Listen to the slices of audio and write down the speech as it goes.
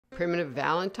primitive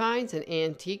Valentines and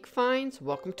antique finds.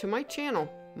 Welcome to my channel.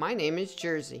 My name is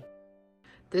Jersey.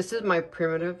 This is my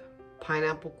primitive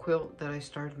pineapple quilt that I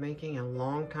started making a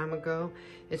long time ago.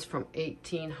 It's from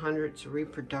 1800s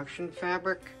reproduction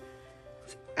fabric.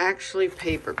 It's actually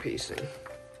paper piecing.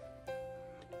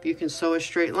 If you can sew a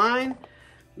straight line,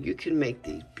 you can make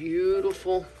these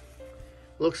beautiful,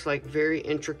 looks like very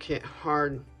intricate,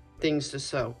 hard things to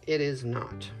sew. It is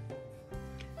not.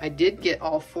 I did get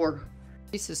all 4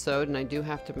 pieces sewed, and I do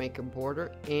have to make a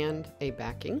border and a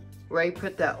backing. Ray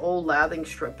put that old lathing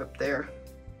strip up there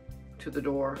to the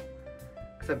door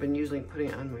because I've been usually putting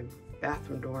it on my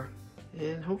bathroom door.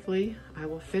 And hopefully I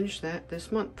will finish that this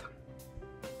month.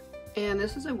 And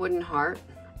this is a wooden heart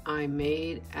I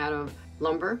made out of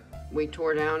lumber. We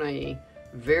tore down a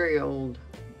very old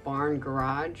barn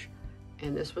garage,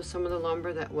 and this was some of the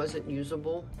lumber that wasn't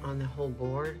usable on the whole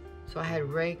board. So I had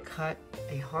Ray cut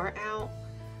a heart out.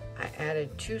 I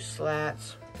added 2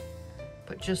 slats,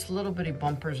 put just little bitty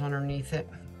bumpers underneath it,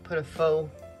 put a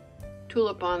faux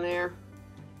tulip on there,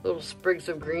 little sprigs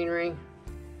of greenery,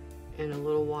 and a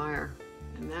little wire.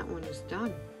 And that one is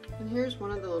done. And here's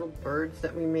one of the little birds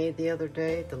that we made the other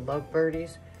day, the love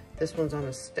birdies. This one's on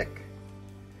a stick,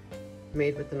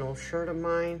 made with an old shirt of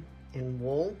mine in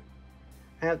wool.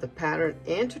 I have the pattern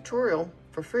and tutorial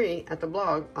for free at the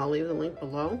blog. I'll leave the link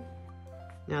below.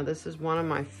 Now this is one of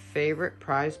my favorite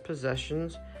prized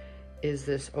possessions, is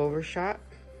this overshot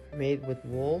made with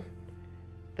wool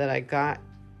that I got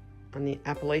on the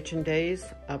Appalachian days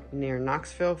up near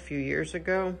Knoxville a few years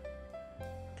ago.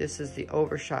 This is the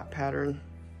overshot pattern.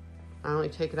 I only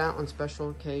take it out on special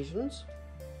occasions.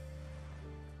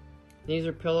 These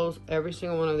are pillows. Every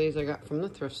single one of these I got from the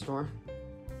thrift store.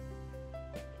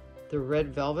 The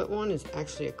red velvet one is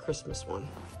actually a Christmas one.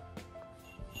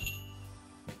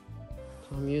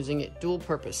 So I'm using it dual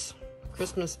purpose,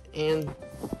 Christmas and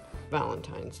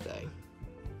Valentine's Day.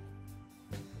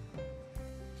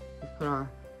 We put our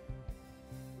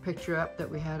picture up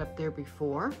that we had up there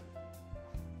before.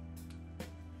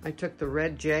 I took the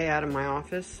red J out of my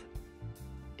office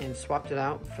and swapped it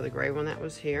out for the gray one that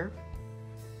was here.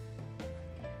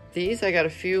 These I got a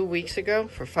few weeks ago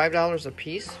for $5 a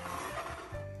piece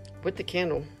with the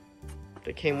candle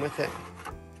that came with it,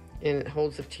 and it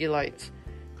holds the tea lights.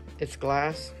 It's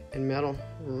glass and metal,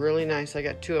 really nice. I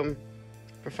got 2 of them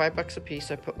for $5 a piece.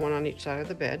 I put one on each side of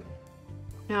the bed.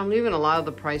 Now I'm leaving a lot of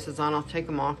the prices on. I'll take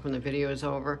them off when the video is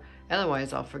over.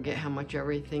 Otherwise I'll forget how much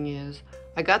everything is.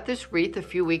 I got this wreath a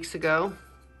few weeks ago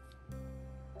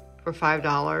for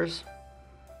 $5.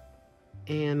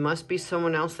 And must be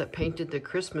someone else that painted the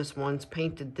Christmas ones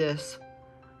painted this.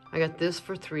 I got this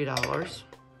for $3.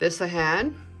 This I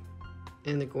had,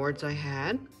 and the gourds I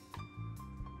had,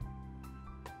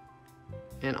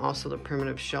 and also the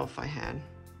primitive shelf I had.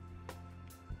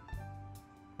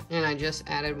 And I just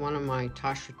added one of my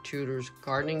Tasha Tudor's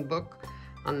gardening book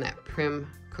on that Prim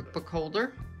cookbook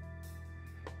holder.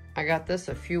 I got this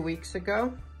a few weeks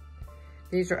ago.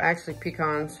 These are actually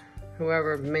pecans.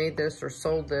 Whoever made this or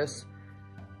sold this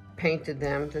painted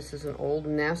them. This is an old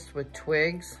nest with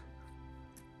twigs.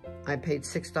 I paid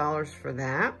 $6 for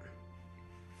that.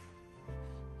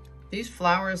 These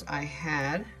flowers I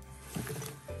had,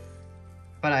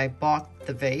 but I bought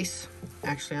the vase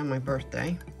actually on my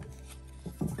birthday,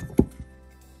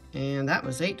 and that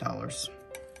was $8.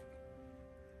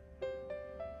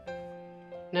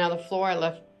 Now the floor I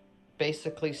left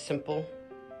basically simple.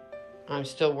 I'm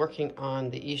still working on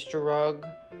the Easter rug.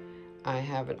 I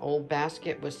have an old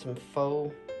basket with some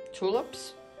faux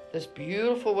tulips. This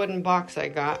beautiful wooden box I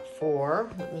got for,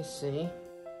 let me see,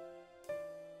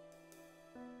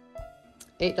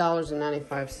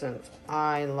 $8.95.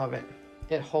 I love it.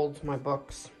 It holds my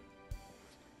books.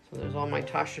 So there's all my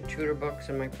Tasha Tudor books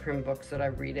and my Prim books that I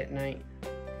read at night.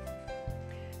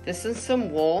 This is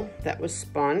some wool that was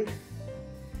spun,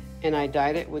 and I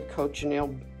dyed it with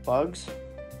cochineal bugs.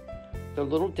 They're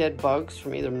little dead bugs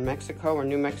from either Mexico or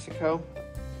New Mexico.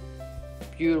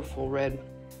 Beautiful red.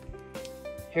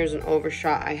 Here's an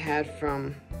overshot I had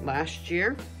from last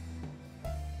year.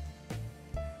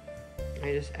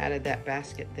 I just added that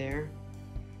basket there.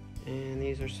 And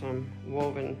these are some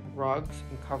woven rugs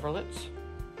and coverlets.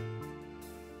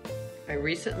 I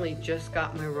recently just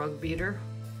got my rug beater.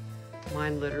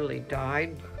 Mine literally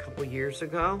died a couple years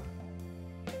ago.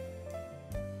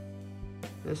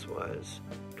 This was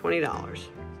 $20.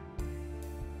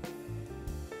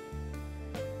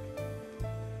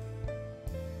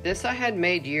 This I had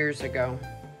made years ago.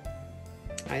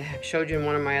 I showed you in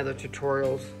one of my other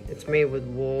tutorials. It's made with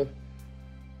wool,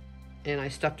 and I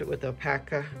stuffed it with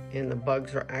alpaca, and the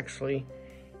bugs are actually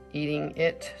eating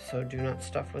it, so do not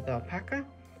stuff with alpaca.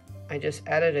 I just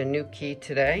added a new key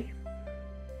today.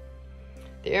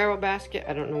 The arrow basket,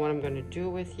 I don't know what I'm going to do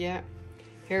with yet.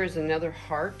 Here is another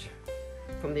heart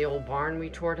from the old barn we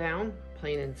tore down,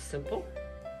 plain and simple.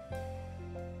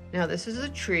 Now this is a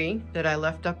tree that I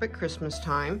left up at Christmas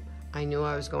time. I knew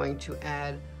I was going to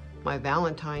add my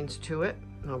Valentines to it,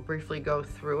 and I'll briefly go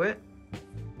through it.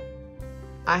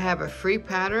 I have a free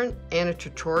pattern and a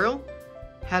tutorial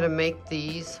how to make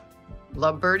these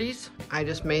lovebirdies. I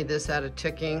just made this out of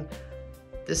ticking.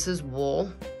 This is wool,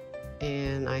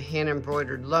 and I hand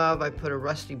embroidered love. I put a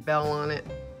rusty bell on it.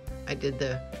 I did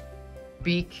the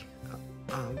beak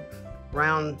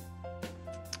round.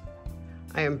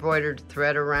 I embroidered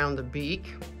thread around the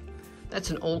beak. That's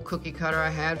an old cookie cutter I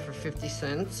had for 50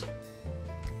 cents.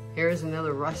 Here's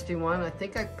another rusty one. I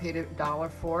think I paid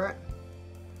 $1 for it.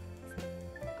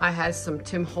 I had some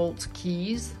Tim Holtz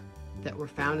keys that were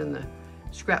found in the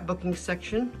scrapbooking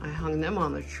section. I hung them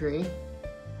on the tree.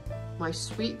 My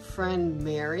sweet friend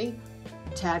Mary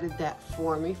tatted that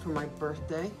for me for my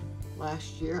birthday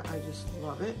last year. I just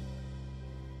love it.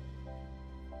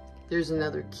 There's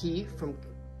another key from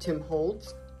Tim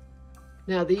Holtz.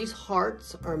 Now these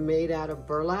hearts are made out of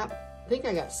burlap. I think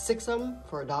I got 6 of them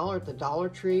for $1 at the Dollar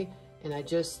Tree, and I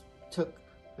just took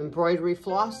embroidery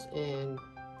floss and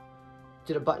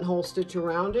did a buttonhole stitch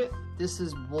around it. This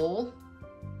is wool.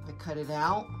 I cut it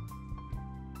out,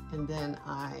 and then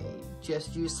I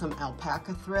just used some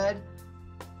alpaca thread,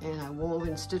 and I wove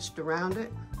and stitched around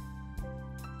it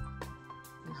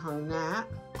and hung that.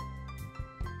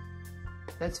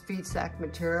 That's feed sack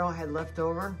material I had left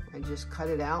over. I just cut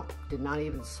it out, did not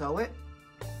even sew it.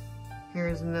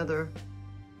 Here's another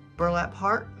burlap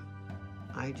heart.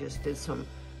 I just did some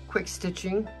quick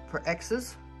stitching for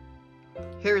X's.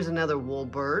 Here's another wool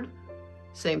bird.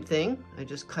 Same thing, I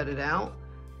just cut it out.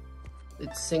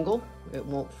 It's single, it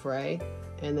won't fray.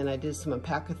 And then I did some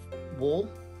alpaca wool,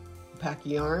 alpaca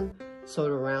yarn, sewed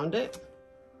around it.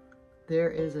 There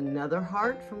is another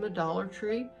heart from the Dollar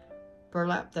Tree,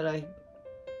 burlap that I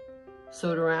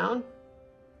sewed around.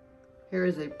 Here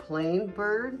is a plain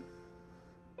bird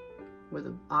with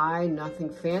an eye, nothing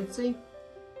fancy.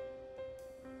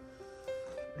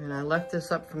 And I left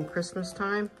this up from Christmas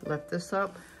time, left this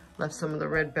up, left some of the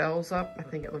red bells up. I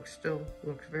think it still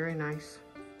looks very nice.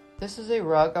 This is a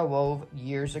rug I wove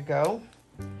years ago.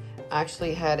 I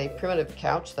actually had a primitive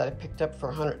couch that I picked up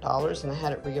for $100, and I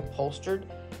had it reupholstered,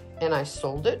 and I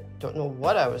sold it. Don't know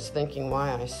what I was thinking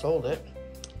why I sold it.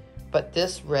 But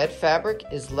this red fabric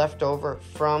is left over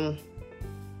from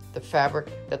the fabric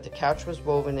that the couch was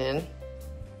woven in.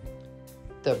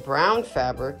 The brown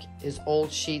fabric is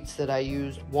old sheets that I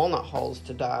used walnut hulls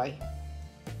to dye.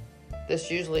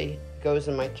 This usually goes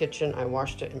in my kitchen. I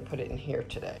washed it and put it in here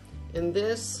today. And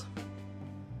this,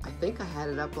 I think I had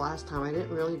it up last time. I didn't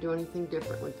really do anything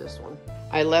different with this one.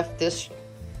 I left this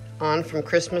on from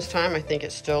Christmas time. I think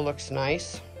it still looks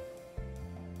nice.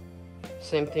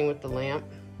 Same thing with the lamp.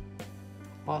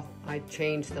 Well, I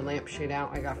changed the lampshade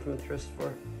out I got from the thrift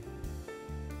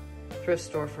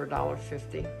store for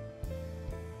 $1.50.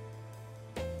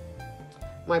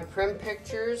 My prim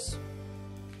pictures,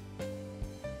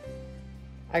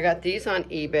 I got these on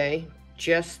eBay,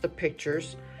 just the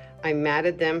pictures. I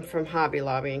matted them from Hobby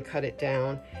Lobby and cut it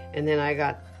down, and then I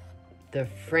got the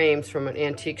frames from an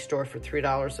antique store for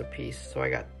 $3 a piece. So I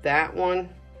got that one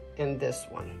and this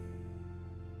one.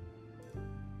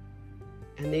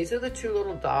 And these are the 2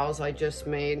 little dolls I just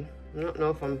made. I don't know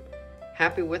if I'm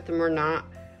happy with them or not,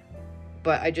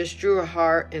 but I just drew a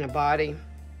heart and a body.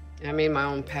 I made my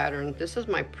own pattern. This is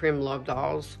my Prim Love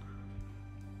dolls.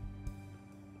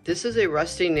 This is a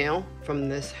rusty nail from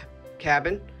this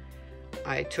cabin.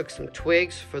 I took some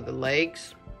twigs for the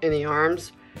legs and the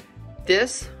arms.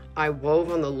 This I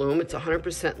wove on the loom. It's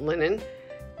 100% linen,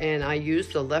 and I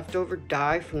used the leftover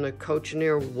dye from the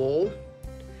cochineal wool,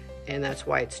 and that's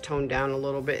why it's toned down a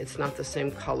little bit. It's not the same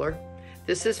color.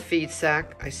 This is feed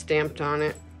sack. I stamped on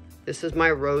it. This is my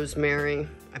rosemary.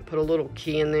 I put a little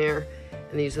key in there.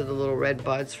 And these are the little red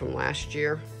buds from last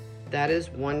year. That is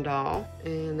one doll,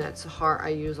 and that's a heart I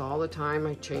use all the time.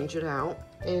 I change it out.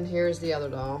 And here's the other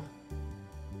doll.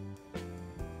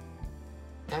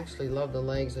 I actually love the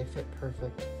legs, they fit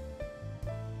perfect.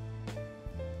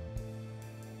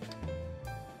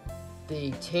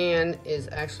 The tan is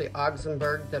actually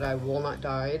Augsburg that I walnut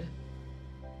dyed.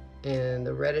 And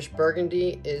the reddish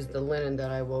burgundy is the linen that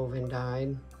I wove and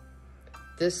dyed.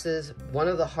 This is one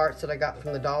of the hearts that I got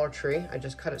from the Dollar Tree. I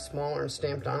just cut it smaller and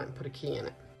stamped on it and put a key in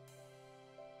it.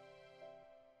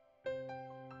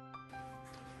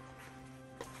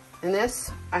 And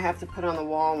this I have to put on the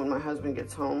wall when my husband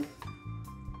gets home.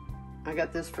 I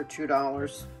got this for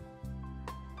 $2.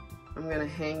 I'm going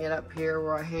to hang it up here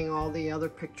where I hang all the other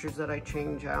pictures that I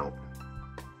change out.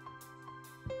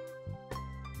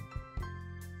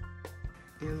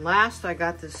 And last, I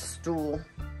got this stool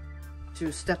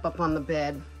to step up on the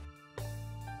bed.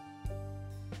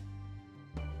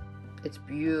 It's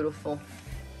beautiful.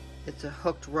 It's a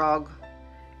hooked rug.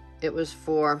 It was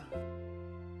for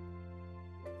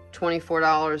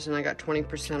 $24 and I got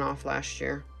 20% off last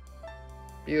year.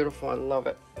 Beautiful, I love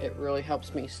it. It really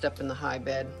helps me step in the high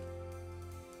bed.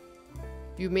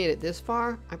 If you made it this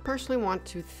far, I personally want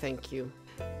to thank you.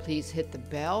 Please hit the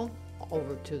bell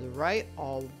over to the right,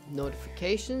 all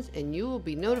notifications, and you will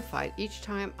be notified each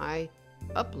time I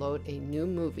upload a new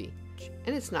movie.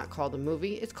 And it's not called a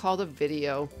movie, it's called a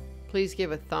video. Please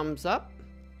give a thumbs up,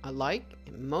 a like,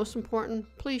 and most important,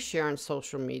 please share on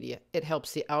social media. It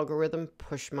helps the algorithm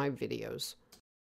push my videos.